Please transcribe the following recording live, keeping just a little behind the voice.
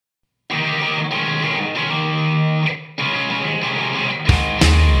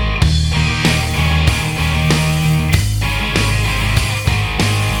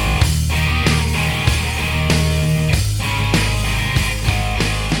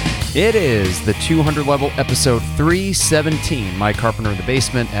It is the 200 level episode 317. Mike Carpenter in the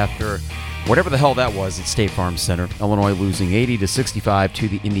basement after whatever the hell that was at State Farm Center. Illinois losing 80-65 to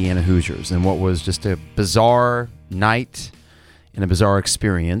the Indiana Hoosiers in what was just a bizarre night and a bizarre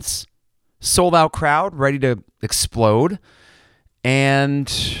experience. Sold out crowd, ready to explode. And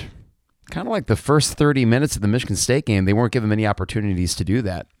kind of like the first 30 minutes of the Michigan State game, they weren't given many opportunities to do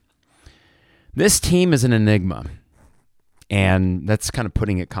that. This team is an enigma. And that's kind of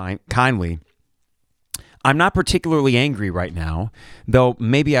putting it kindly. I'm not particularly angry right now, though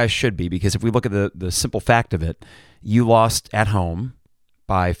maybe I should be, because if we look at the simple fact of it, you lost at home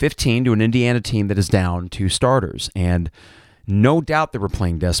by 15 to an Indiana team that is down 2 starters. And no doubt they were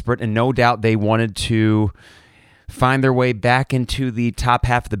playing desperate, and no doubt they wanted to find their way back into the top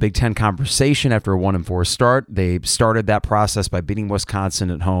half of the Big Ten conversation after a 1-4 start. They started that process by beating Wisconsin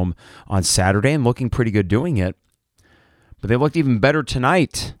at home on Saturday and looking pretty good doing it. But they looked even better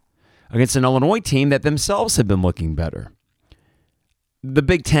tonight against an Illinois team that themselves have been looking better. The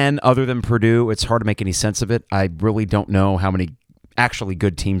Big Ten, other than Purdue, it's hard to make any sense of it. I really don't know how many actually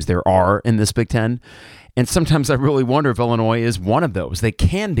good teams there are in this Big Ten. And sometimes I really wonder if Illinois is one of those. They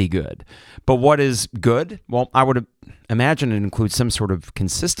can be good. But what is good? Well, I would imagine it includes some sort of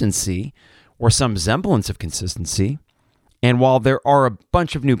consistency or some semblance of consistency. And while there are a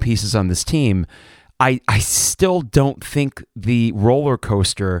bunch of new pieces on this team, I still don't think the roller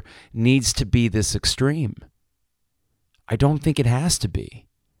coaster needs to be this extreme. I don't think it has to be.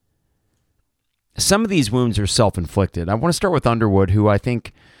 Some of these wounds are self-inflicted. I want to start with Underwood, who I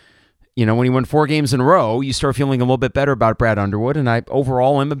think, when he won 4 games in a row, you start feeling a little bit better about Brad Underwood, and I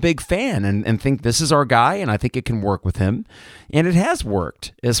overall am a big fan and think this is our guy, and I think it can work with him. And it has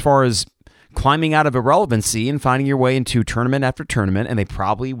worked as far as climbing out of irrelevancy and finding your way into tournament after tournament, and they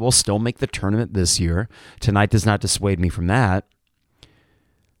probably will still make the tournament this year. Tonight does not dissuade me from that.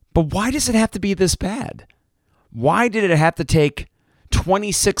 But why does it have to be this bad? Why did it have to take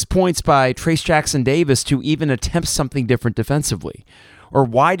 26 points by Trayce Jackson-Davis to even attempt something different defensively? Or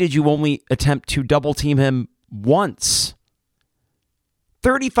why did you only attempt to double team him once?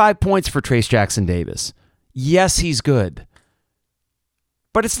 35 points for Trayce Jackson-Davis. Yes, he's good.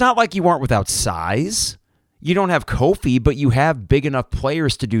 But it's not like you aren't without size. You don't have Kofi, but you have big enough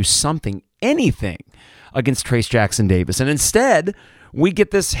players to do something, anything, against Trayce Jackson-Davis. And instead, we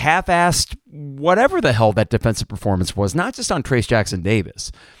get this half-assed whatever the hell that defensive performance was, not just on Trayce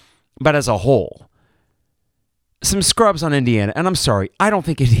Jackson-Davis, but as a whole. Some scrubs on Indiana, and I'm sorry, I don't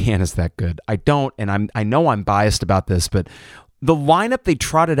think Indiana's that good. I don't, and I know I'm biased about this, but the lineup they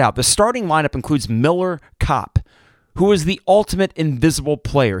trotted out, the starting lineup includes Miller Kopp, who is the ultimate invisible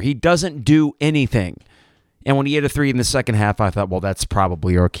player. He doesn't do anything. And when he hit a 3 in the second half, I thought, well, that's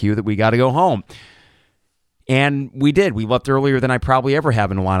probably our cue that we got to go home. And we did. We left earlier than I probably ever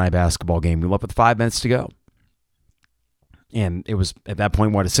have in a Illini basketball game. We left with 5 minutes to go. And it was, at that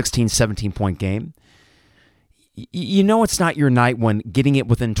point, a 16, 17-point game. It's not your night when getting it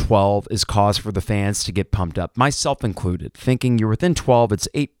within 12 is cause for the fans to get pumped up, myself included, thinking you're within 12, it's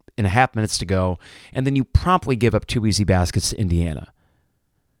 8.5 minutes to go, and then you promptly give up 2 easy baskets to Indiana.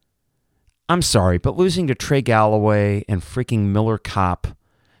 I'm sorry, but losing to Trey Galloway and freaking Miller Kopp,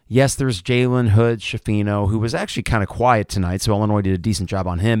 yes, there's Jalen Hood-Schifino, who was actually kind of quiet tonight, so Illinois did a decent job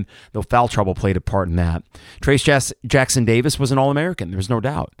on him, though foul trouble played a part in that. Trayce Jackson-Davis was an All-American, there's no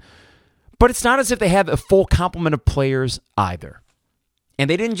doubt. But it's not as if they have a full complement of players either. And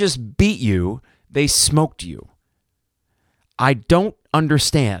they didn't just beat you, they smoked you. I don't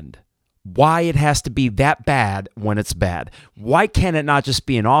understand why it has to be that bad when it's bad. Why can it not just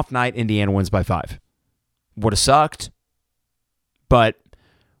be an off night, Indiana wins by 5? Would have sucked, but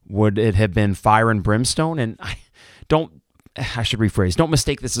would it have been fire and brimstone? And I should rephrase, don't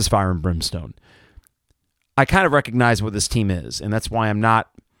mistake this as fire and brimstone. I kind of recognize what this team is, and that's why I'm not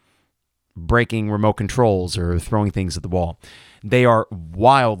breaking remote controls or throwing things at the wall. They are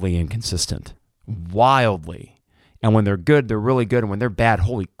wildly inconsistent. Wildly. And when they're good, they're really good. And when they're bad,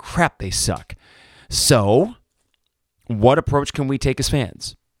 holy crap, they suck. So, what approach can we take as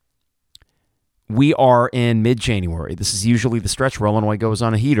fans? We are in mid-January. This is usually the stretch where Illinois goes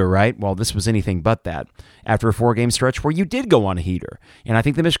on a heater, right? Well, this was anything but that. After a 4-game stretch where you did go on a heater. And I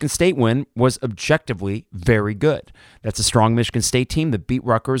think the Michigan State win was objectively very good. That's a strong Michigan State team that beat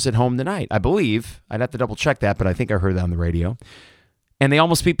Rutgers at home tonight. I believe. I'd have to double-check that, but I think I heard that on the radio. And they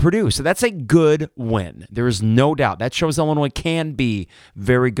almost beat Purdue. So that's a good win. There is no doubt. That shows Illinois can be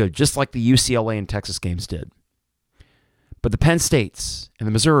very good, just like the UCLA and Texas games did. But the Penn States and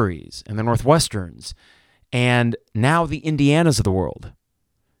the Missouris and the Northwesterns and now the Indianas of the world,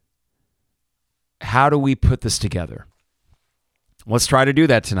 how do we put this together? Let's try to do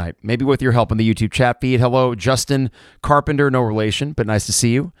that tonight. Maybe with your help on the YouTube chat feed. Hello, Justin Carpenter. No relation, but nice to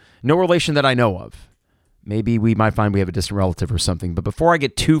see you. No relation that I know of. Maybe we might find we have a distant relative or something. But before I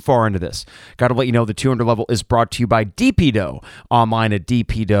get too far into this, got to let you know the 200 level is brought to you by DPDough, online at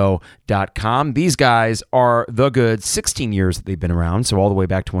dpdough.com. These guys are the good 16 years that they've been around, so all the way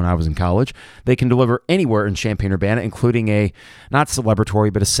back to when I was in college. They can deliver anywhere in Champaign-Urbana, including a, not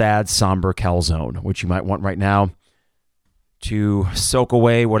celebratory, but a sad, somber calzone, which you might want right now to soak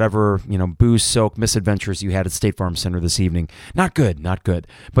away whatever, booze-soaked misadventures you had at State Farm Center this evening. Not good.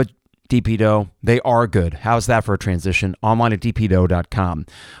 But DPDough, they are good. How's that for a transition? Online at dpdough.com.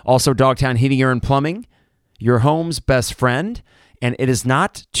 Also, Dogtown Heating, Air, and Plumbing, your home's best friend. And it is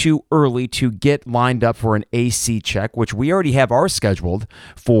not too early to get lined up for an AC check, which we already have ours scheduled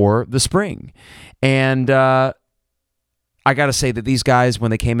for the spring. And I got to say that these guys, when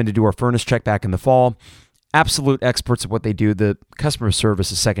they came in to do our furnace check back in the fall, absolute experts at what they do. The customer service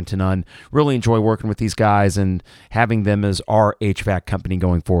is second to none. Really enjoy working with these guys and having them as our HVAC company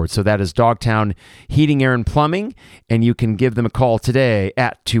going forward. So that is Dogtown Heating, Air, and Plumbing, and you can give them a call today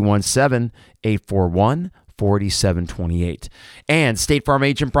at 217-841-4728. And State Farm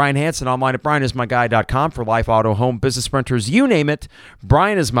agent Brian Hansen, online at brianismyguy.com for life, auto, home, business, renters, you name it.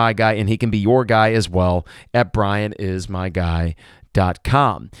 Brian is my guy, and he can be your guy as well at brianismyguy.com.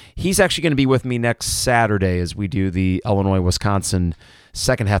 He's actually going to be with me next Saturday as we do the Illinois-Wisconsin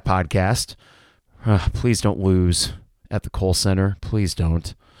second half podcast. Please don't lose at the Kohl Center. Please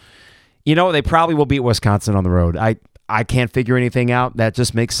don't. They probably will beat Wisconsin on the road. I can't figure anything out. That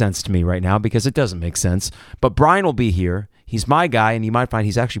just makes sense to me right now because it doesn't make sense. But Brian will be here. He's my guy, and you might find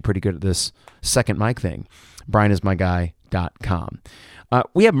he's actually pretty good at this second mic thing. brianismyguy.com.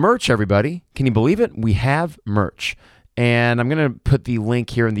 We have merch, everybody. Can you believe it? We have merch. And I'm going to put the link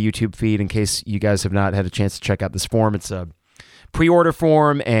here in the YouTube feed in case you guys have not had a chance to check out this form. It's a pre-order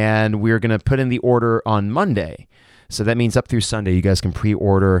form, and we're going to put in the order on Monday. So that means up through Sunday, you guys can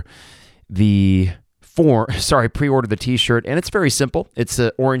pre-order the t-shirt. And it's very simple. It's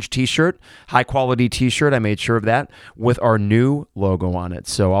an orange t-shirt, high-quality t-shirt. I made sure of that with our new logo on it.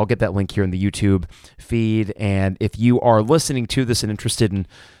 So I'll get that link here in the YouTube feed. And if you are listening to this and interested in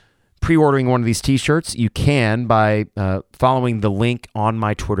pre-ordering one of these t-shirts, you can by following the link on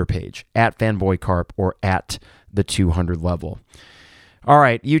my Twitter page, at FanboyCarp or at the 200 level. All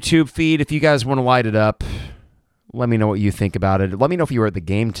right, YouTube feed, if you guys want to light it up, let me know what you think about it. Let me know if you were at the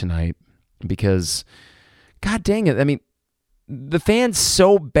game tonight because, God dang it, the fans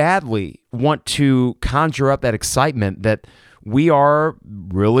so badly want to conjure up that excitement that we are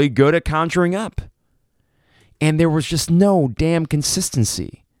really good at conjuring up. And there was just no damn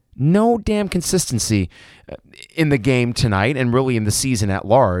consistency. No damn consistency in the game tonight and really in the season at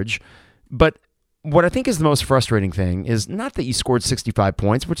large. But what I think is the most frustrating thing is not that you scored 65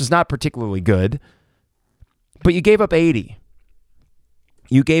 points, which is not particularly good, but you gave up 80.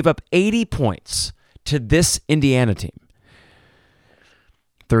 You gave up 80 points to this Indiana team.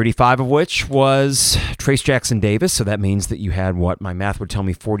 35 of which was Trace Jackson Davis, so that means that you had my math would tell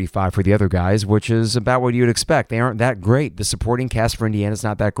me 45 for the other guys, which is about what you'd expect. They aren't that great. The supporting cast for Indiana is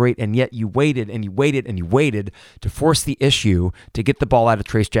not that great, and yet you waited and you waited and you waited to force the issue to get the ball out of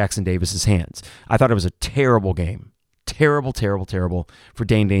Trace Jackson Davis's hands. I thought it was a terrible game. Terrible for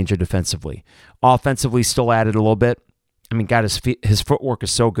Dane Danger defensively. Offensively, still added a little bit. God, his footwork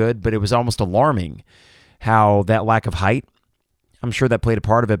is so good, but it was almost alarming how that lack of height, I'm sure that played a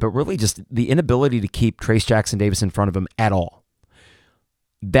part of it, but really just the inability to keep Trace Jackson Davis in front of him at all.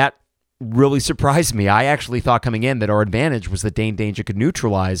 That really surprised me. I actually thought coming in that our advantage was that Dane Danger could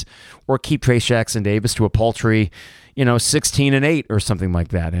neutralize or keep Trace Jackson Davis to a paltry, 16-8 or something like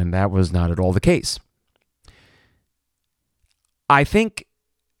that, and that was not at all the case. I think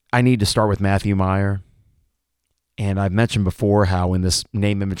I need to start with Matthew Meyer. And I've mentioned before how in this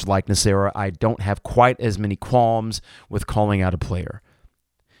name, image, likeness era, I don't have quite as many qualms with calling out a player.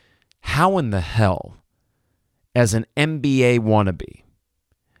 How in the hell, as an NBA wannabe,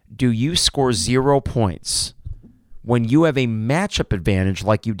 do you score 0 points when you have a matchup advantage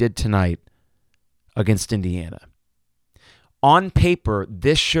like you did tonight against Indiana? On paper,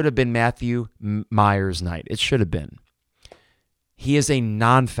 this should have been Matthew Meyer's night. It should have been. He is a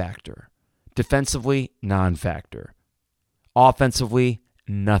non-factor. Defensively, non-factor. Offensively,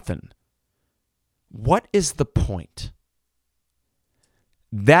 nothing. What is the point?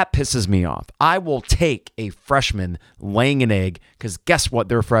 That pisses me off. I will take a freshman laying an egg because guess what?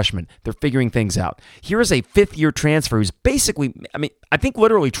 They're freshmen. They're figuring things out. Here is a fifth-year transfer who's basically, I think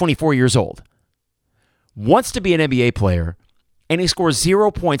literally 24 years old, wants to be an NBA player, and he scores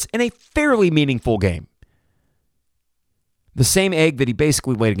 0 points in a fairly meaningful game. The same egg that he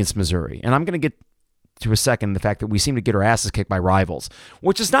basically laid against Missouri. And I'm going to get to a second the fact that we seem to get our asses kicked by rivals,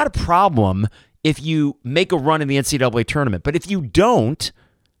 which is not a problem if you make a run in the NCAA tournament. But if you don't,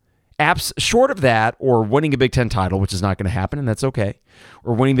 short of that, or winning a Big Ten title, which is not going to happen, and that's okay,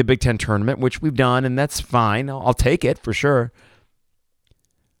 or winning the Big Ten tournament, which we've done, and that's fine. I'll take it for sure.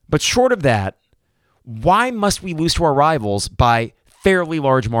 But short of that, why must we lose to our rivals by fairly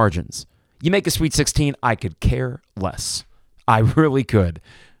large margins? You make a Sweet 16, I could care less. I really could.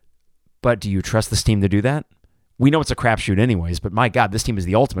 But do you trust this team to do that? We know it's a crapshoot anyways, but my God, this team is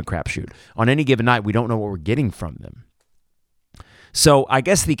the ultimate crapshoot. On any given night, we don't know what we're getting from them. So I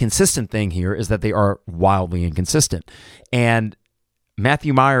guess the consistent thing here is that they are wildly inconsistent. And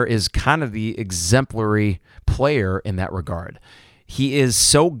Matthew Meyer is kind of the exemplary player in that regard. He is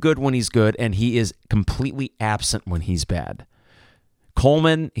so good when he's good, and he is completely absent when he's bad.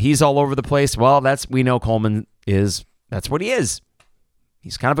 Coleman, he's all over the place. Well, we know Coleman that's what he is.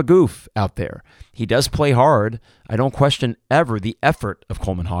 He's kind of a goof out there. He does play hard. I don't question ever the effort of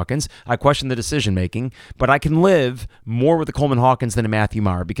Coleman Hawkins. I question the decision-making, but I can live more with a Coleman Hawkins than a Matthew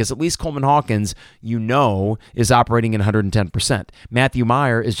Meyer, because at least Coleman Hawkins, is operating at 110%. Matthew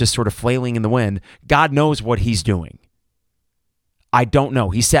Meyer is just sort of flailing in the wind. God knows what he's doing. I don't know.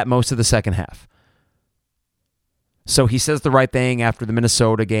 He sat most of the second half. So he says the right thing after the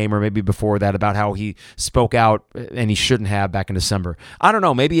Minnesota game, or maybe before that, about how he spoke out and he shouldn't have back in December. I don't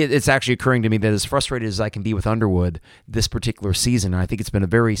know. Maybe it's actually occurring to me that as frustrated as I can be with Underwood this particular season, and I think it's been a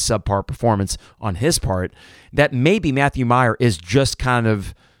very subpar performance on his part, that maybe Matthew Meyer is just kind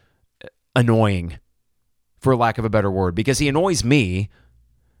of annoying, for lack of a better word, because he annoys me.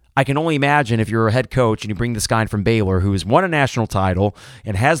 I can only imagine if you're a head coach and you bring this guy in from Baylor who has won a national title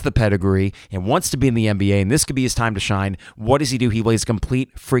and has the pedigree and wants to be in the NBA, and this could be his time to shine. What does he do? He lays a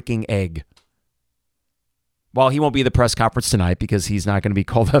complete freaking egg. Well, he won't be at the press conference tonight because he's not going to be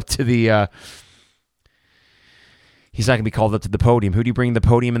called up to the podium. Who do you bring to the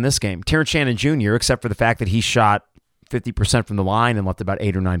podium in this game? Terrence Shannon Jr., except for the fact that he shot 50% from the line and left about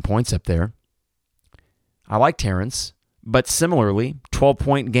 8 or 9 points up there. I like Terrence. But similarly,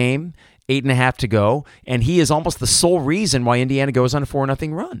 12-point game, 8.5 to go, and he is almost the sole reason why Indiana goes on a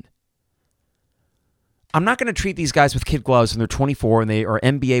 4-0 run. I'm not going to treat these guys with kid gloves when they're 24 and they are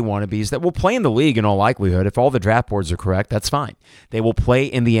NBA wannabes that will play in the league in all likelihood. If all the draft boards are correct, that's fine. They will play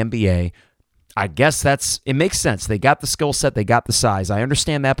in the NBA. I guess it makes sense. They got the skill set. They got the size. I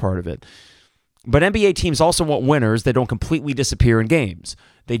understand that part of it. But NBA teams also want winners that don't completely disappear in games.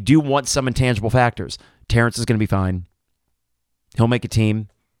 They do want some intangible factors. Terrence is going to be fine. He'll make a team.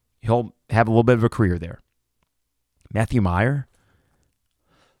 He'll have a little bit of a career there. Matthew Meyer,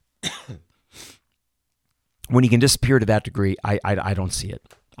 when he can disappear to that degree, I don't see it.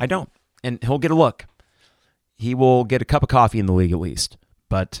 I don't. And he'll get a look. He will get a cup of coffee in the league at least.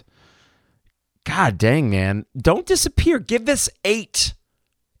 But, God dang, man, don't disappear. Give this 8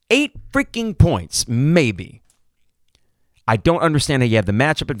 freaking points, maybe. I don't understand how you have the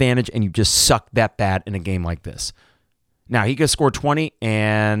matchup advantage and you just suck that bad in a game like this. Now, he could have scored 20,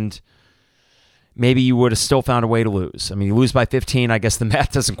 and maybe you would have still found a way to lose. I mean, you lose by 15. I guess the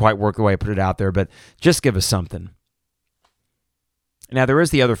math doesn't quite work the way I put it out there, but just give us something. Now, there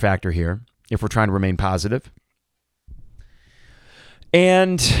is the other factor here, if we're trying to remain positive.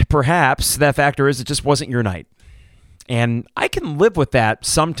 And perhaps that factor is it just wasn't your night. And I can live with that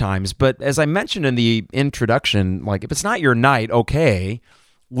sometimes, but as I mentioned in the introduction, like if it's not your night, okay,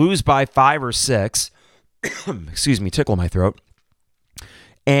 lose by 5 or 6. Excuse me, tickle in my throat.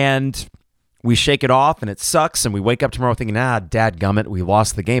 And we shake it off and it sucks and we wake up tomorrow thinking, dadgummit, we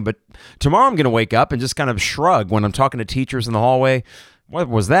lost the game. But tomorrow I'm going to wake up and just kind of shrug when I'm talking to teachers in the hallway. What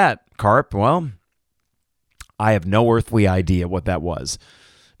was that, Carp? Well, I have no earthly idea what that was,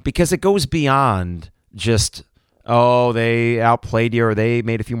 because it goes beyond just, they outplayed you or they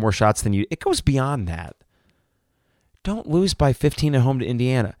made a few more shots than you. It goes beyond that. Don't lose by 15 at home to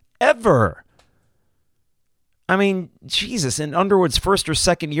Indiana. Ever. I mean, Jesus, in Underwood's first or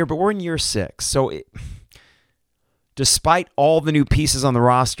second year, but we're in year 6. So despite all the new pieces on the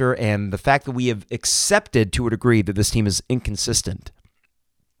roster and the fact that we have accepted to a degree that this team is inconsistent,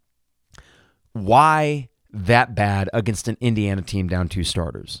 why that bad against an Indiana team down 2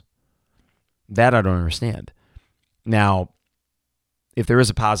 starters? That I don't understand. Now, if there is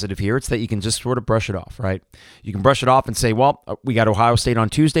a positive here, it's that you can just sort of brush it off, right? You can brush it off and say, well, we got Ohio State on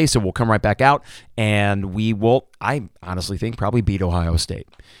Tuesday, so we'll come right back out, and we will, I honestly think, probably beat Ohio State.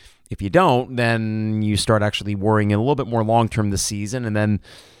 If you don't, then you start actually worrying a little bit more long-term this season, and then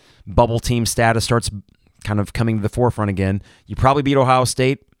bubble team status starts kind of coming to the forefront again. You probably beat Ohio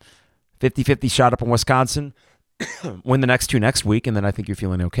State, 50-50 shot up in Wisconsin. Win the next two next week, and then I think you're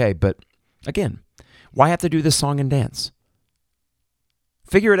feeling okay. But again, why have to do this song and dance?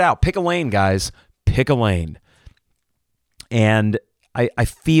 Figure it out. Pick a lane, guys. Pick a lane. And I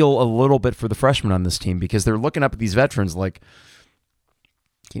feel a little bit for the freshmen on this team because they're looking up at these veterans like,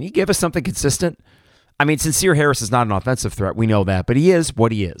 can you give us something consistent? I mean, Sincere Harris is not an offensive threat. We know that. But he is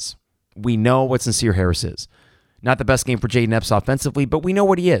what he is. We know what Sincere Harris is. Not the best game for Jaden Epps offensively, but we know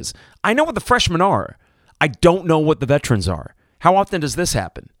what he is. I know what the freshmen are. I don't know what the veterans are. How often does this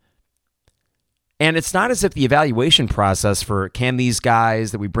happen? And it's not as if the evaluation process for can these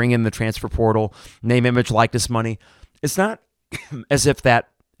guys that we bring in the transfer portal, name, image, likeness, money, it's not as if that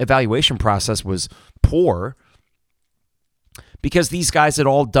evaluation process was poor because these guys had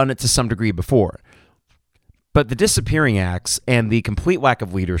all done it to some degree before. But the disappearing acts and the complete lack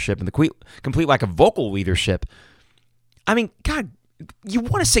of leadership and the complete lack of vocal leadership, I mean, God, you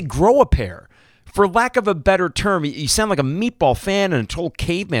want to say grow a pair. For lack of a better term, you sound like a meatball fan and a total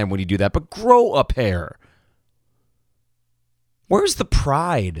caveman when you do that, but grow a pair. Where's the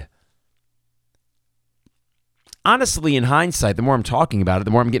pride? Honestly, in hindsight, the more I'm talking about it,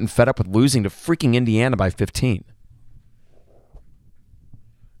 the more I'm getting fed up with losing to freaking Indiana by 15.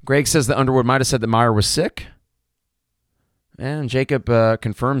 Greg says that Underwood might have said that Meyer was sick. And Jacob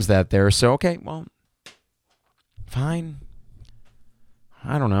confirms that there. So, okay, well, fine.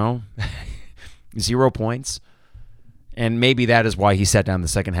 I don't know. 0 points. And maybe that is why he sat down the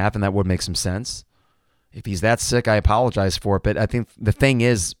second half, and that would make some sense. If he's that sick, I apologize for it. But I think the thing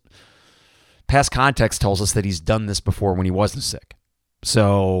is, past context tells us that he's done this before when he wasn't sick.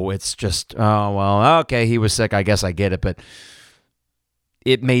 So it's just, oh, well, okay, he was sick. I guess I get it. But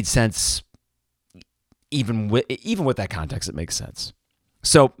it made sense. Even with that context, it makes sense.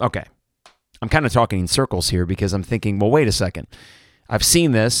 So, okay. I'm kind of talking in circles here because I'm thinking, well, wait a second. I've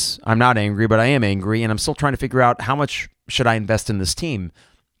seen this. I'm not angry, but I am angry, and I'm still trying to figure out how much should I invest in this team.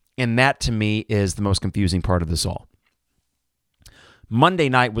 And that, to me, is the most confusing part of this all. Monday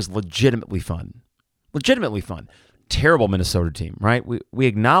night was legitimately fun. Legitimately fun. Terrible Minnesota team, right? We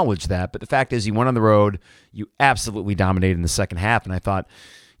acknowledge that, but the fact is you went on the road, you absolutely dominated in the second half, and I thought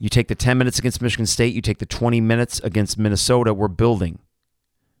you take the 10 minutes against Michigan State, you take the 20 minutes against Minnesota, we're building.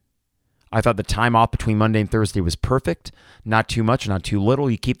 I thought the time off between Monday and Thursday was perfect. Not too much, not too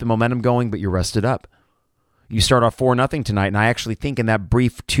little. You keep the momentum going, but you're rested up. You start off 4-0 tonight, and I actually think in that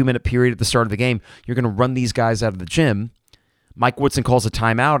brief 2-minute period at the start of the game, you're going to run these guys out of the gym. Mike Woodson calls a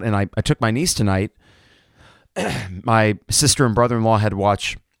timeout, and I took my niece tonight. My sister and brother-in-law had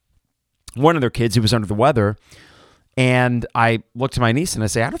watched one of their kids who was under the weather, and I looked to my niece and I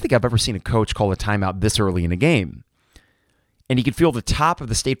say, I don't think I've ever seen a coach call a timeout this early in a game. And you could feel the top of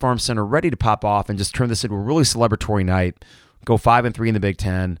the State Farm Center ready to pop off and just turn this into a really celebratory night, go 5-3 in the Big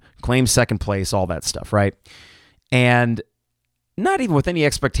Ten, claim second place, all that stuff, right? And not even with any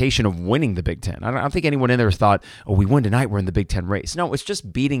expectation of winning the Big Ten. I don't think anyone in there thought, oh, we win tonight, we're in the Big Ten race. No, it's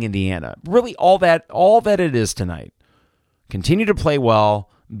just beating Indiana. Really all that it is tonight. Continue to play well,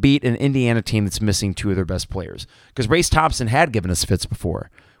 beat an Indiana team that's missing two of their best players. Because Race Thompson had given us fits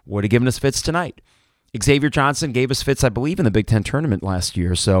before. Would have given us fits tonight. Xavier Johnson gave us fits, I believe, in the Big Ten tournament last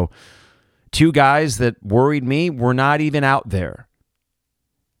year. So two guys that worried me were not even out there.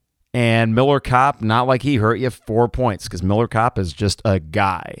 And Miller Kopp, not like he hurt you, 4 points, because Miller Kopp is just a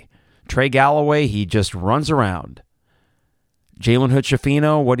guy. Trey Galloway, he just runs around. Jalen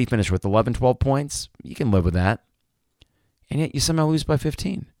Hood-Schifino, what did he finish with, 11, 12 points? You can live with that. And yet you somehow lose by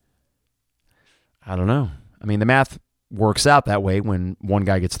 15. I don't know. I mean, the math works out that way when one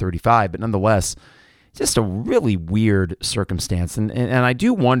guy gets 35, but nonetheless, just a really weird circumstance. And I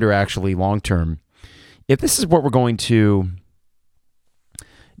do wonder, actually, long-term, if this is what we're going to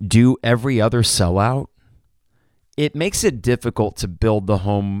do every other sellout, it makes it difficult to build the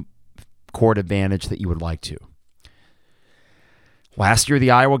home court advantage that you would like to. Last year,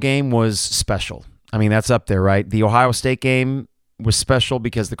 the Iowa game was special. I mean, that's up there, right? The Ohio State game was special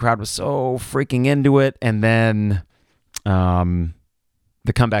because the crowd was so freaking into it, and then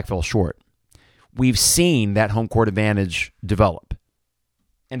the comeback fell short. We've seen that home court advantage develop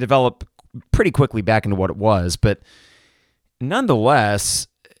pretty quickly back into what it was, but nonetheless,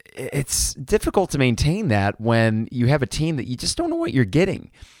 it's difficult to maintain that when you have a team that you just don't know what you're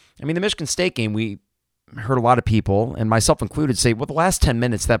getting. I mean, the Michigan State game, we heard a lot of people, and myself included, say, well, the last 10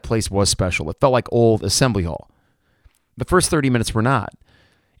 minutes, that place was special. It felt like old Assembly Hall. The first 30 minutes were not.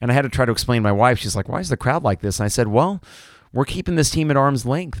 And I had to try to explain to my wife. She's like, why is the crowd like this? And I said, well, we're keeping this team at arm's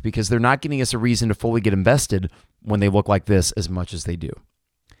length because they're not giving us a reason to fully get invested when they look like this as much as they do.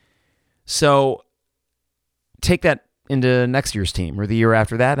 So take that into next year's team or the year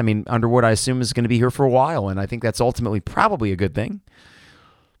after that. I mean, Underwood, I assume, is going to be here for a while, and I think that's ultimately probably a good thing.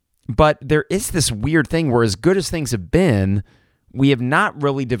 But there is this weird thing where, as good as things have been, we have not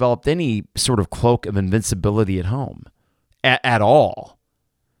really developed any sort of cloak of invincibility at home at all.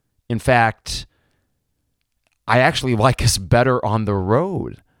 In fact, I actually like us better on the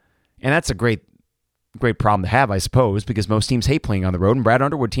road. And that's a great problem to have, I suppose, because most teams hate playing on the road, and Brad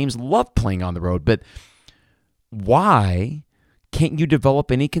Underwood teams love playing on the road. But why can't you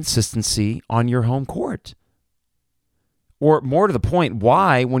develop any consistency on your home court? Or more to the point,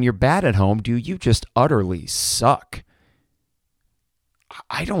 why, when you're bad at home, do you just utterly suck?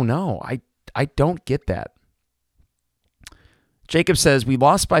 I don't know. I don't get that. Jacob says, we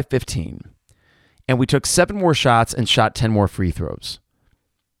lost by 15, and we took 7 more shots and shot 10 more free throws.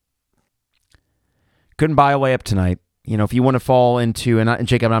 Couldn't buy a layup tonight. You know, if you want to fall into, and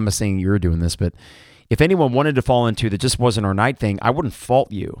Jacob, I'm not saying you're doing this, but if anyone wanted to fall into that just wasn't our night thing, I wouldn't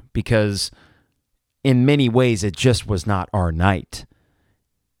fault you, because in many ways it just was not our night.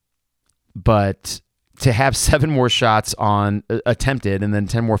 But to have 7 more shots on attempted and then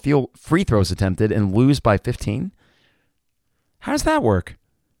 10 more free throws attempted and lose by 15, how does that work?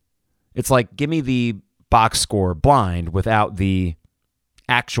 It's like, give me the box score blind without the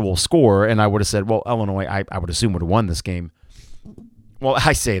actual score, and I would have said, well, Illinois, I would assume, would have won this game. Well,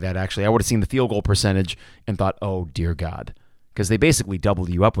 I say that, actually. I would have seen the field goal percentage and thought, oh, dear God, because they basically doubled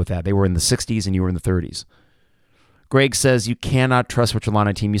you up with that. They were in the 60s and you were in the 30s. Greg says you cannot trust which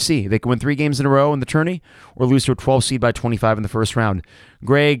Illini team you see. They can win 3 games in a row in the tourney or lose to a 12 seed by 25 in the first round.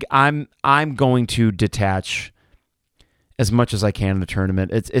 Greg, I'm going to detach as much as I can in the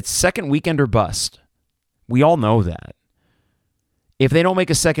tournament. It's second weekend or bust. We all know that. If they don't make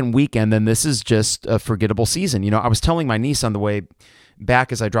a second weekend, then this is just a forgettable season. You know, I was telling my niece on the way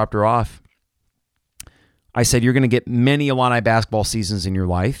back as I dropped her off, I said, you're going to get many Illini basketball seasons in your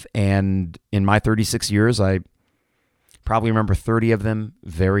life. And in my 36 years, I probably remember 30 of them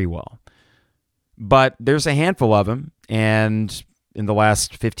very well. But there's a handful of them, and in the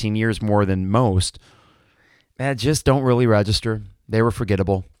last 15 years, more than most, that just don't really register. They were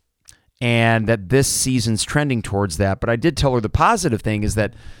forgettable. And that this season's trending towards that. But I did tell her the positive thing is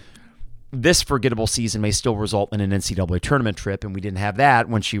that this forgettable season may still result in an NCAA tournament trip, and we didn't have that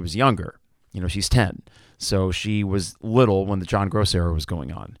when she was younger. You know, she's 10. So she was little when the John Gross era was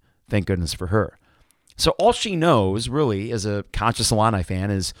going on. Thank goodness for her. So all she knows, really, as a conscious Illini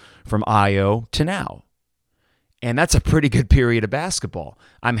fan, is from Io to now. And that's a pretty good period of basketball.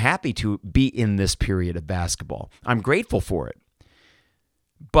 I'm happy to be in this period of basketball. I'm grateful for it.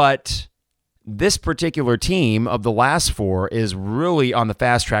 But this particular team of the last 4 is really on the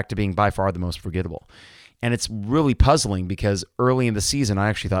fast track to being by far the most forgettable. And it's really puzzling because early in the season, I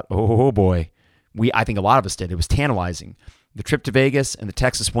actually thought, oh boy, I think a lot of us did. It was tantalizing. The trip to Vegas and the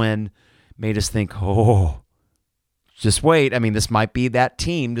Texas win made us think, oh, just wait. I mean, this might be that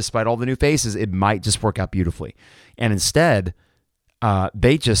team, despite all the new faces. It might just work out beautifully. And instead,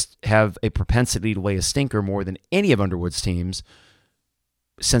 they just have a propensity to lay a stinker more than any of Underwood's teams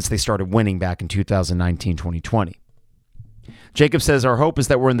since they started winning back in 2019-2020. Jacob says, our hope is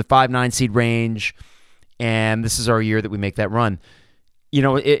that we're in the 5-9 seed range, and this is our year that we make that run. You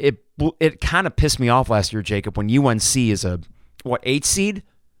know, it kind of pissed me off last year, Jacob, when UNC is a, 8 seed?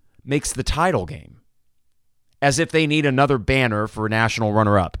 Makes the title game. As if they need another banner for a national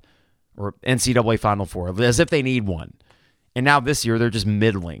runner-up or NCAA Final Four, as if they need one. And now this year, they're just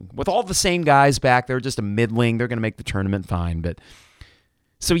middling. With all the same guys back, they're just a middling. They're going to make the tournament fine, but...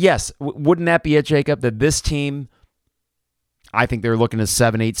 So yes, wouldn't that be it, Jacob, that this team, I think they're looking at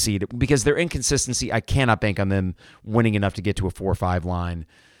 7-8 seed because their inconsistency, I cannot bank on them winning enough to get to a 4-5 line,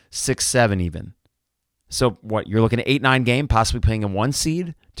 6-7 even. So what, you're looking at 8-9 game, possibly playing a 1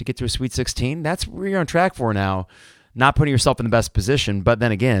 seed to get to a Sweet 16? That's where you're on track for now, not putting yourself in the best position. But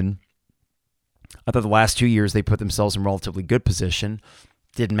then again, I thought the last 2 years they put themselves in relatively good position.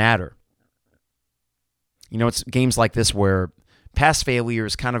 Didn't matter. You know, it's games like this where past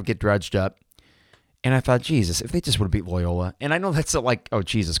failures kind of get dredged up. And I thought, Jesus, if they just would have beat Loyola. And I know that's like, oh,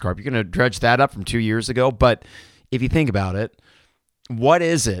 Jesus, Carp, you're going to dredge that up from 2 years ago. But if you think about it, what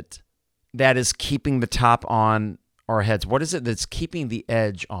is it that is keeping the top on our heads? What is it that's keeping the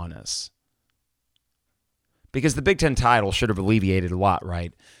edge on us? Because the Big Ten title should have alleviated a lot,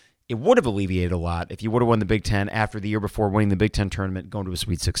 right? It would have alleviated a lot if you would have won the Big Ten after the year before winning the Big Ten tournament, going to a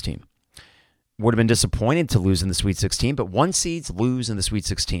Sweet 16. Would have been disappointed to lose in the Sweet 16, but 1 seeds lose in the Sweet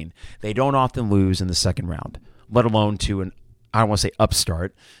 16. They don't often lose in the second round, let alone to an, I don't want to say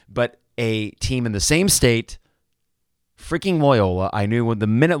upstart, but a team in the same state freaking Loyola. I knew when the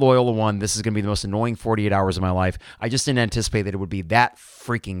minute Loyola won, this is going to be the most annoying 48 hours of my life. I just didn't anticipate that it would be that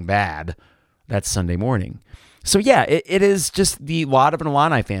freaking bad that Sunday morning. So yeah, it is just the lot of an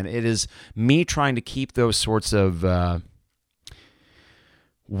Illini fan. It is me trying to keep those sorts of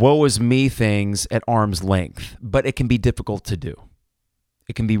woe is me things at arm's length, but it can be difficult to do.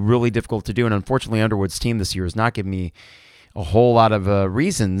 It can be really difficult to do, and unfortunately Underwood's team this year has not given me a whole lot of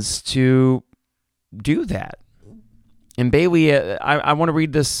reasons to do that. And Bailey, I want to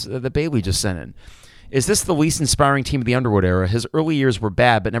read this that Bailey just sent in. Is this the least inspiring team of the Underwood era? His early years were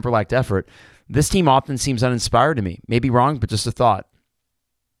bad, but never lacked effort. This team often seems uninspired to me. Maybe wrong, but just a thought.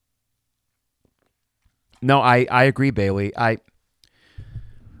 No, I agree, Bailey.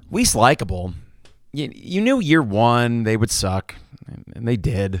 Least likable. You knew year one they would suck, and they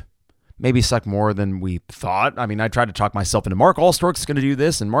did. Maybe suck more than we thought. I mean, I tried to talk myself into Mark Allstork's going to do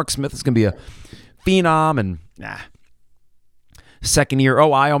this, and Mark Smith is going to be a phenom, and Second year,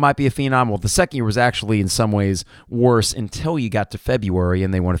 Io might be a phenom. Well, the second year was actually in some ways worse until you got to February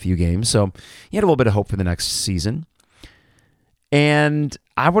and they won a few games. So you had a little bit of hope for the next season. And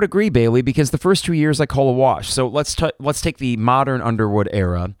I would agree, Bailey, because the first 2 years I call a wash. So let's take the modern Underwood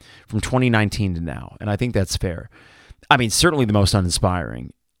era from 2019 to now, and I think that's fair. I mean, certainly the most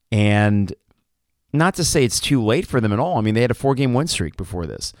uninspiring. And not to say it's too late for them at all. I mean, they had a 4-game win streak before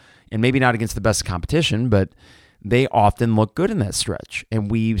this, and maybe not against the best competition, but they often look good in that stretch.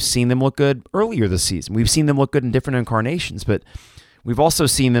 And we've seen them look good earlier this season. We've seen them look good in different incarnations, but we've also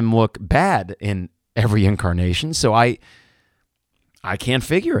seen them look bad in every incarnation. So I can't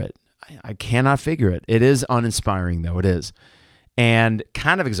figure it. I cannot figure it. It is uninspiring, though. It is. And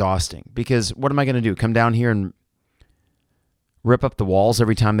kind of exhausting, because what am I going to do? Come down here and rip up the walls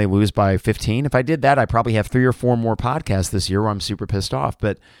every time they lose by 15? If I did that, I'd probably have 3 or 4 more podcasts this year where I'm super pissed off.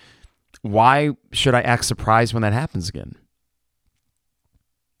 But why should I act surprised when that happens again?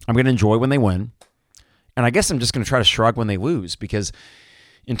 I'm going to enjoy when they win. And I guess I'm just going to try to shrug when they lose, because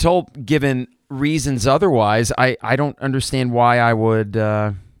until given reasons otherwise, I don't understand why I would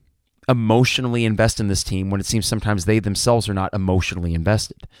emotionally invest in this team when it seems sometimes they themselves are not emotionally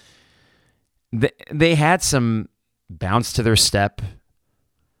invested. They had some bounce to their step.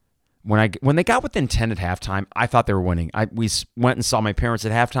 When they got within 10 at halftime, I thought they were winning. We went and saw my parents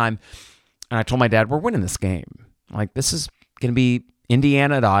at halftime, and I told my dad, we're winning this game. Like, this is going to be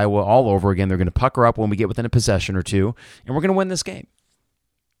Indiana at Iowa all over again. They're going to pucker up when we get within a possession or two, and we're going to win this game.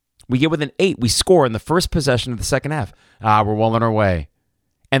 We get within 8. We score in the first possession of the second half. We're well on our way.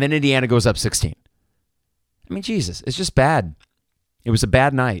 And then Indiana goes up 16. I mean, Jesus, it's just bad. It was a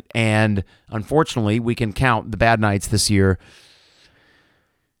bad night. And unfortunately, we can count the bad nights this year.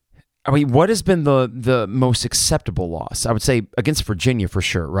 I mean, what has been the most acceptable loss? I would say against Virginia for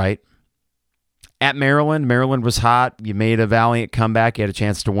sure, right? At Maryland was hot. You made a valiant comeback. You had a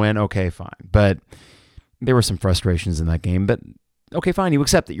chance to win. Okay, fine. But there were some frustrations in that game. But okay, fine. You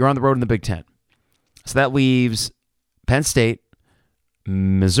accept it. You're on the road in the Big Ten. So that leaves Penn State,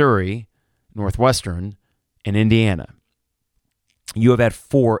 Missouri, Northwestern, and Indiana. You have had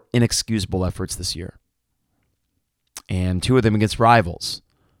 4 inexcusable efforts this year. And 2 of them against rivals.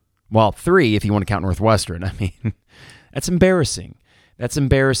 Well, 3 if you want to count Northwestern. I mean, that's embarrassing. That's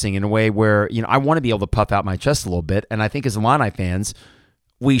embarrassing in a way where, I want to be able to puff out my chest a little bit. And I think as Illini fans,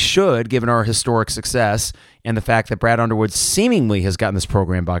 we should, given our historic success and the fact that Brad Underwood seemingly has gotten this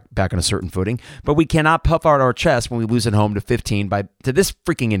program back on a certain footing, but we cannot puff out our chest when we lose at home to 15 to this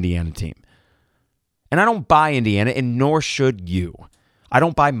freaking Indiana team. And I don't buy Indiana, and nor should you. I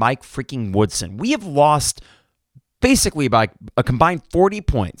don't buy Mike freaking Woodson. We have lost basically by a combined 40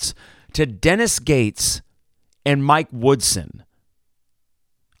 points to Dennis Gates and Mike Woodson.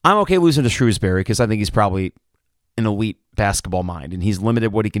 I'm okay losing to Shrewsbury because I think he's probably an elite basketball mind, and he's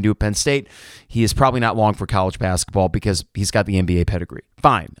limited what he can do at Penn State. He is probably not long for college basketball because he's got the NBA pedigree.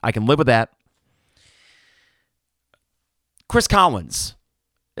 Fine, I can live with that. Chris Collins.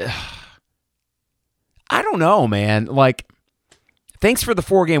 I don't know, man. Like, thanks for the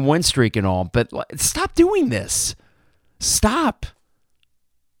 4-game win streak and all, but stop doing this. Stop.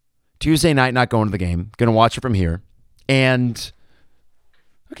 Tuesday night, not going to the game. Going to watch it from here. And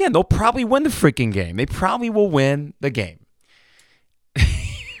again, they'll probably win the freaking game. They probably will win the game.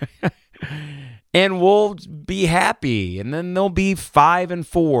 And we'll be happy. And then they'll be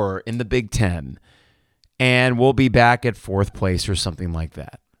 5-4 in the Big Ten. And we'll be back at 4th place or something like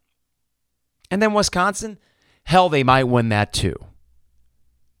that. And then Wisconsin, hell, they might win that too.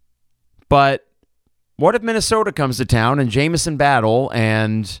 But what if Minnesota comes to town and Jamison Battle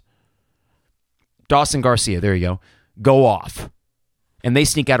and Dawson Garcia, there you go off, and they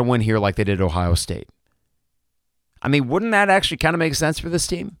sneak out a win here like they did at Ohio State? I mean, wouldn't that actually kind of make sense for this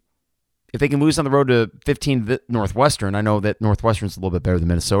team? If they can lose on the road to 15 Northwestern, I know that Northwestern's a little bit better than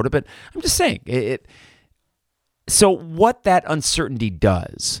Minnesota, but I'm just saying. So what that uncertainty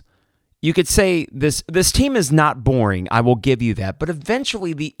does, you could say this team is not boring, I will give you that, but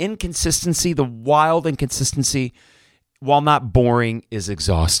eventually the inconsistency, the wild inconsistency, while not boring, is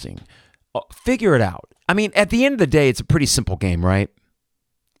exhausting. Figure it out. I mean, at the end of the day, it's a pretty simple game, right?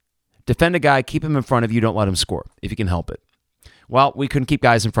 Defend a guy, keep him in front of you, don't let him score, if you can help it. Well, we couldn't keep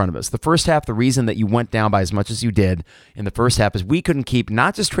guys in front of us. The first half, the reason that you went down by as much as you did in the first half is we couldn't keep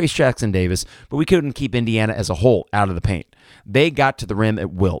not just Trace Jackson-Davis, but we couldn't keep Indiana as a whole out of the paint. They got to the rim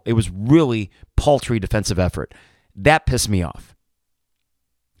at will. It was really paltry defensive effort. That pissed me off.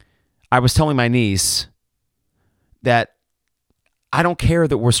 I was telling my niece that I don't care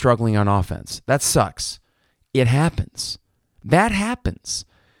that we're struggling on offense. That sucks. It happens. That happens.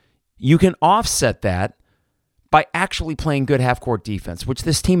 You can offset that by actually playing good half-court defense, which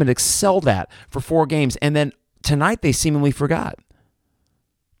this team had excelled at for 4 games, and then tonight they seemingly forgot.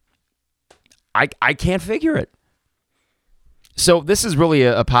 I can't figure it. So this is really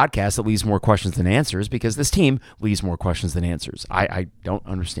a podcast that leaves more questions than answers because this team leaves more questions than answers. I don't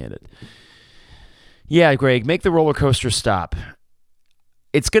understand it. Yeah, Greg, make the roller coaster stop.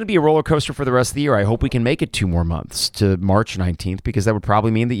 It's going to be a roller coaster for the rest of the year. I hope we can make it 2 more months to March 19th because that would probably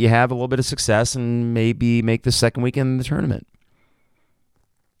mean that you have a little bit of success and maybe make the second weekend in the tournament.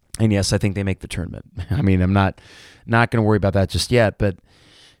 And yes, I think they make the tournament. I mean, I'm not going to worry about that just yet, but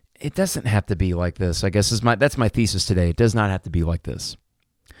it doesn't have to be like this. I guess that's my thesis today. It does not have to be like this.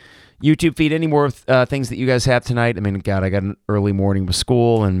 YouTube feed, any more things that you guys have tonight? I mean, God, I got an early morning with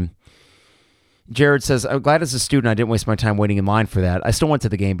school, and Jared says, I'm glad as a student I didn't waste my time waiting in line for that. I still went to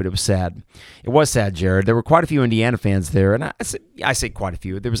the game, but it was sad. It was sad, Jared. There were quite a few Indiana fans there, and I say quite a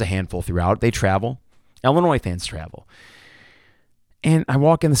few. There was a handful throughout. They travel. Illinois fans travel. And I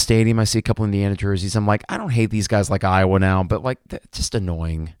walk in the stadium, I see a couple Indiana jerseys. I'm like, I don't hate these guys like Iowa now, but like, they're just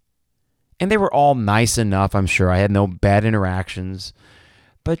annoying. And they were all nice enough, I'm sure. I had no bad interactions,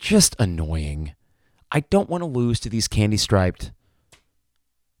 but just annoying. I don't want to lose to these candy-striped.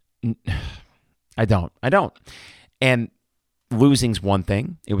 I don't. And losing's one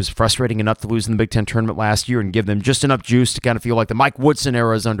thing. It was frustrating enough to lose in the Big Ten tournament last year and give them just enough juice to kind of feel like the Mike Woodson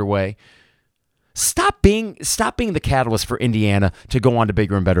era is underway. Stop being the catalyst for Indiana to go on to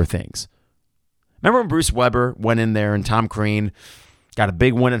bigger and better things. Remember when Bruce Weber went in there and Tom Crean got a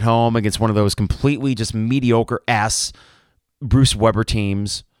big win at home against one of those completely just mediocre-ass Bruce Weber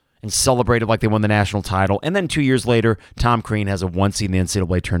teams and celebrated like they won the national title. And then 2 years later, Tom Crean has a 1 seed in the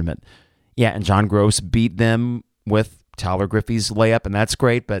NCAA tournament. Yeah, and John Gross beat them with Tyler Griffey's layup, and that's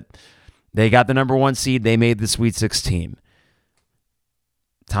great, but they got the number 1 seed. They made the Sweet 16.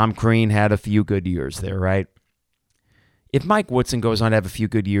 Tom Crean had a few good years there, right? If Mike Woodson goes on to have a few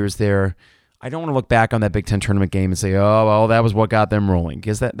good years there, I don't want to look back on that Big Ten tournament game and say, oh, well, that was what got them rolling,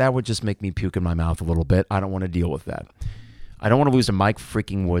 because that would just make me puke in my mouth a little bit. I don't want to deal with that. I don't want to lose to Mike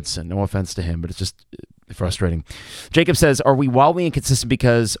freaking Woodson. No offense to him, but it's just frustrating. Jacob says, are we wildly inconsistent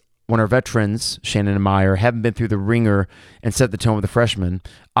because when our veterans, Shannon and Meyer, haven't been through the ringer and set the tone with the freshmen,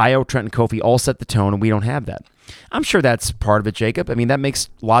 Io, Trent, and Kofi all set the tone, and we don't have that? I'm sure that's part of it, Jacob. I mean, that makes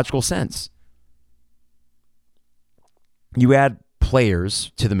logical sense. You add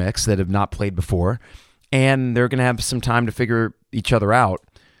players to the mix that have not played before, and they're going to have some time to figure each other out.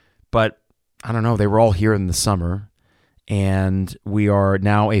 But, I don't know, they were all here in the summer, and we are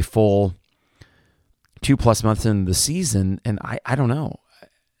now a full 2+ months into the season, and I don't know.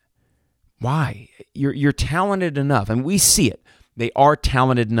 Why? You're talented enough, and we see it. They are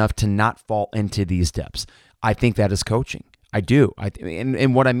talented enough to not fall into these depths. I think that is coaching. I do.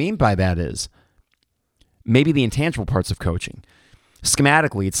 And what I mean by that is maybe the intangible parts of coaching.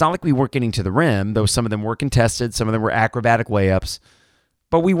 Schematically, it's not like we weren't getting to the rim, though some of them were contested, some of them were acrobatic layups,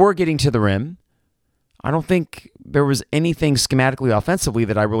 but we were getting to the rim. I don't think there was anything schematically, offensively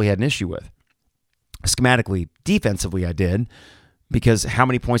that I really had an issue with. Schematically, defensively, I did, because how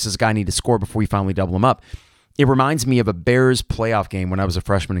many points does a guy need to score before we finally double him up? It reminds me of a Bears playoff game when I was a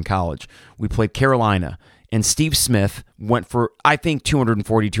freshman in college. We played Carolina, and Steve Smith went for, I think,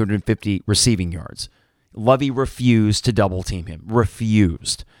 240, 250 receiving yards. Lovey refused to double team him.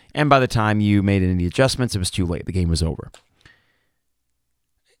 Refused. And by the time you made any adjustments, it was too late. The game was over.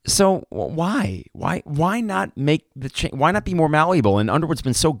 So why? Why not make the change? Why not be more malleable? And Underwood's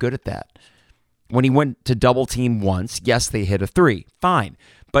been so good at that. When he went to double team once, yes, they hit a 3. Fine.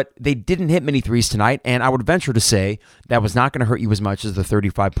 But they didn't hit many threes tonight, and I would venture to say that was not going to hurt you as much as the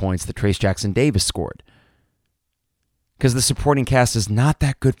 35 points that Trace Jackson-Davis scored. Because the supporting cast is not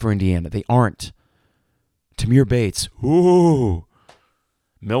that good for Indiana. They aren't. Tamir Bates. Ooh.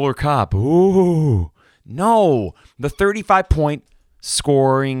 Miller Kopp. Ooh. No. The 35-point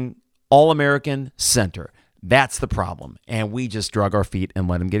scoring All-American center. That's the problem. And we just drug our feet and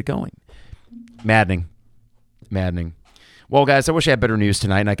let him get going. Maddening. Well, guys, I wish I had better news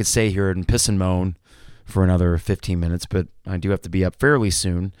tonight and I could stay here and piss and moan for another 15 minutes, but I do have to be up fairly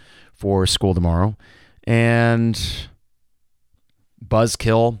soon for school tomorrow. And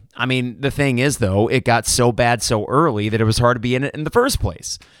buzzkill. I mean, the thing is, though, it got so bad so early that it was hard to be in it in the first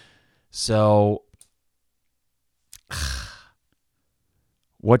place. So,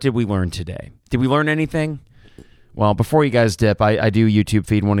 what did we learn today? Did we learn anything? Well, before you guys dip, I do YouTube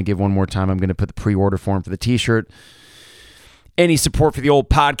feed. Want to give one more time. I'm going to put the pre-order form for the t-shirt. Any support for the old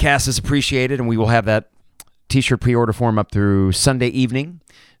podcast is appreciated, and we will have that t-shirt pre-order form up through Sunday evening.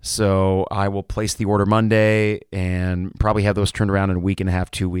 So I will place the order Monday and probably have those turned around in a week and a half,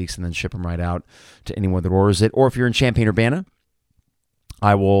 2 weeks, and then ship them right out to anyone that orders it. Or if you're in Champaign-Urbana,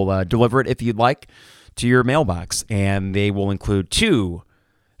 I will deliver it if you'd like to your mailbox, and they will include 2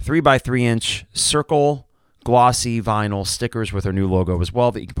 3x3-inch circle glossy vinyl stickers with our new logo as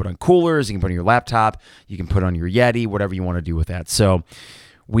well that you can put on coolers, you can put on your laptop, you can put on your Yeti, whatever you want to do with that. So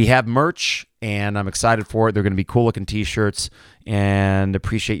we have merch, and I'm excited for it. They're going to be cool-looking t-shirts, and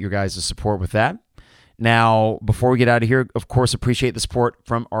appreciate your guys' support with that. Now, before we get out of here, of course, appreciate the support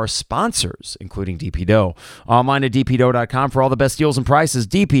from our sponsors, including DP Dough. Online at dpdough.com for all the best deals and prices.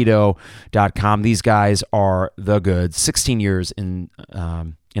 dpdough.com. These guys are the goods. 16 years in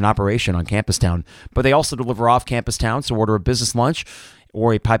operation on Campus Town, but they also deliver off Campus Town, so order a business lunch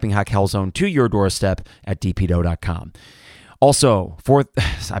or a piping hot calzone to your doorstep at dpdough.com. Also, Fourth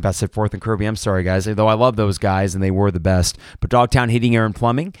and Kirby. I'm sorry, guys, though I love those guys and they were the best. But Dogtown Heating, Air, and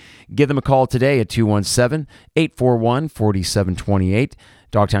Plumbing, give them a call today at 217-841-4728.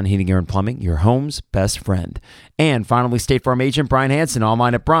 Dogtown Heating, Air, and Plumbing, your home's best friend. And finally, State Farm agent Brian Hansen,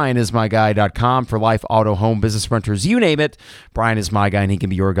 online at brianismyguy.com for life, auto, home, business, renters, you name it. Brian is my guy, and he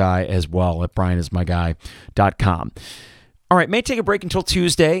can be your guy as well at brianismyguy.com. All right, may take a break until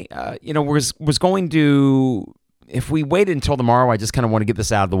Tuesday. Was going to... If we waited until tomorrow, I just kind of want to get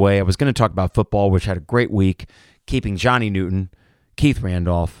this out of the way. I was going to talk about football, which had a great week, keeping Johnny Newton, Keith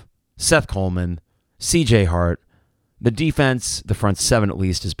Randolph, Seth Coleman, C.J. Hart. The defense, the front seven at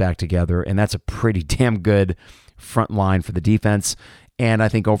least, is back together, and that's a pretty damn good front line for the defense. And I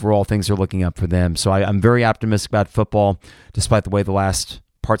think overall things are looking up for them. So I'm very optimistic about football, despite the way the last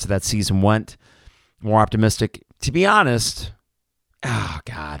parts of that season went. More optimistic. To be honest, oh,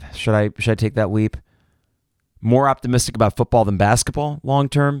 God, should I take that leap? More optimistic about football than basketball long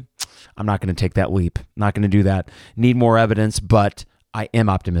term? I'm not going to take that leap. Not going to do that. Need more evidence, but I am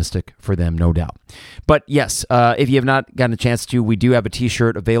optimistic for them, no doubt. But yes, if you have not gotten a chance to, we do have a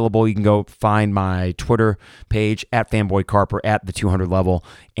t-shirt available. You can go find my Twitter page at FanboyCarper at the 200 level,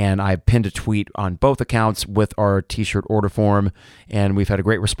 and I pinned a tweet on both accounts with our t-shirt order form, and we've had a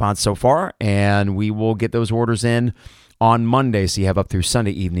great response so far, and we will get those orders in on Monday, so you have up through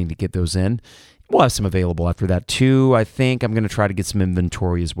Sunday evening to get those in. We'll have some available after that, too. I think I'm going to try to get some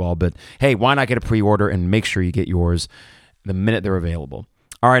inventory as well. But, hey, why not get a pre-order and make sure you get yours the minute they're available.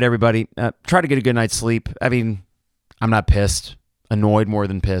 All right, everybody, try to get a good night's sleep. I mean, I'm not pissed. Annoyed more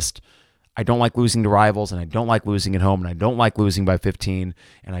than pissed. I don't like losing to rivals, and I don't like losing at home, and I don't like losing by 15,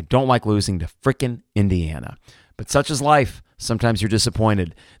 and I don't like losing to frickin' Indiana. But such is life. Sometimes you're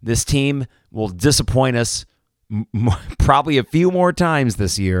disappointed. This team will disappoint us probably a few more times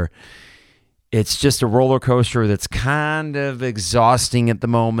this year. It's just a roller coaster that's kind of exhausting at the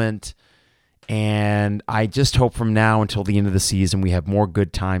moment. And I just hope from now until the end of the season we have more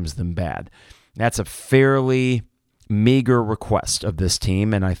good times than bad. That's a fairly meager request of this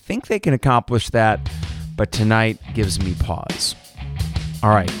team, and I think they can accomplish that, but tonight gives me pause. All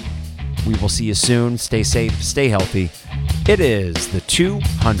right, we will see you soon. Stay safe, stay healthy. It is the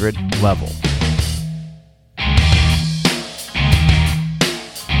 200 level.